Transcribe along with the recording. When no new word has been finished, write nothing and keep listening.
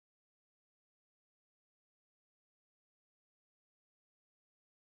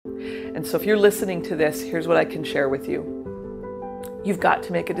And so if you're listening to this, here's what I can share with you. You've got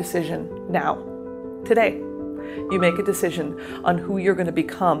to make a decision now, today. You make a decision on who you're going to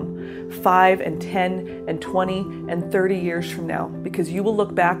become 5 and 10 and 20 and 30 years from now, because you will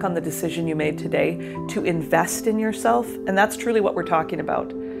look back on the decision you made today to invest in yourself. And that's truly what we're talking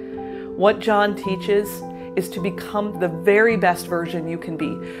about. What John teaches is to become the very best version you can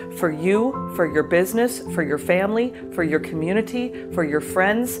be for you, for your business, for your family, for your community, for your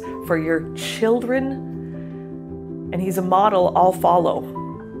friends, for your children. And he's a model I'll follow.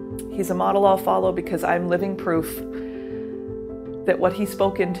 He's a model I'll follow because I'm living proof that what he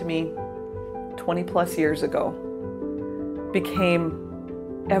spoke into me 20 plus years ago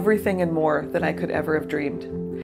became everything and more than I could ever have dreamed.